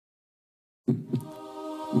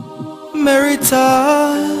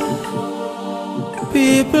Merital,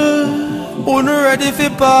 people who not ready for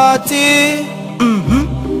party.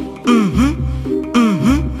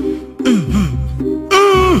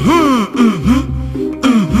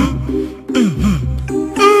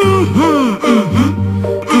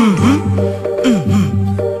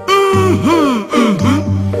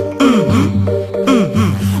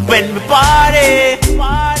 When we party,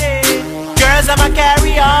 girls I'ma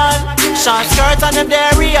carry on, short skirts and them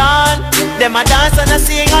dairy on. Them a dance and a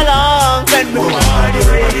sing along. When we party,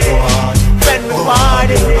 when we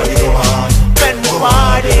party, when we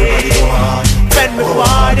party, when we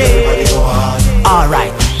party.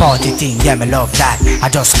 Alright, party thing, yeah me love that. I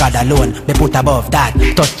just got alone, me put above that.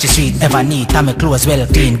 Touch the street, ever neat, and me clothes well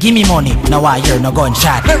clean. Give me money, now I hear no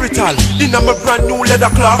gunshot. Merital, in my brand new leather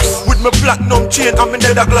clocks, with my platinum chain and my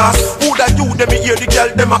leather glass. Who that you, them me hear the girl,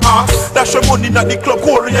 them a ask. Dash your money at the club,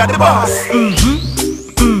 Korea the boss.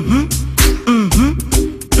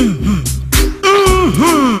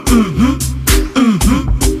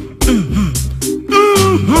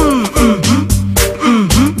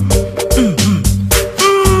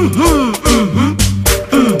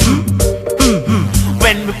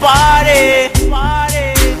 When we party,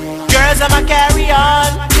 girls I'ma carry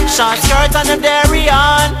on, short skirts and them dairy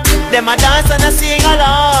on. Them a dance and a sing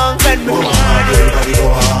along. When we party,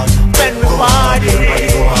 when we party,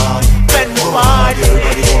 when we party,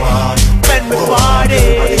 when we party.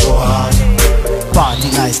 Party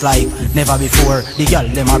nice like never before. The girl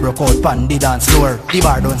them a broke out pon the dance floor. The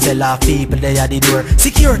bar don't sell off, people they at the door.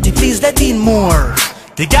 Security please let in more.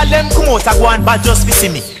 The girl them come out a go and bad just fi see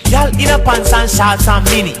me. Girl in a pants and shorts and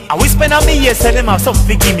mini. I whisper on me ear say them have something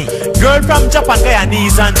fi gimme. Girl from Japan,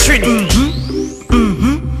 Guyanese and Trini.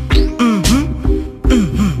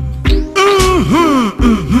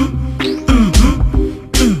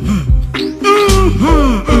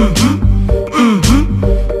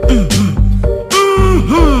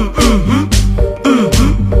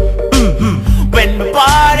 When we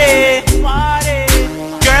party,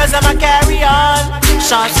 girls I'ma carry on,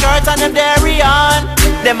 short skirts and them dairy on.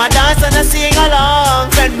 Them a dance and a sing along.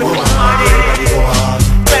 When we party,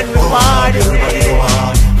 when we party,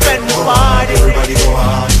 when we party,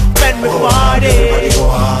 when we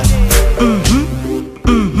party.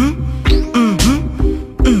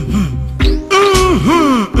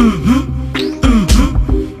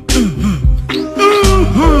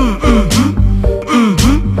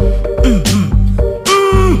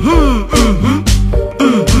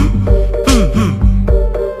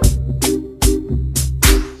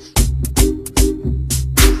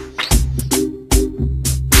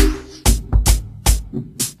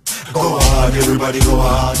 Go hard, everybody go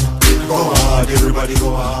hard. Go hard, everybody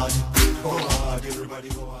go hard.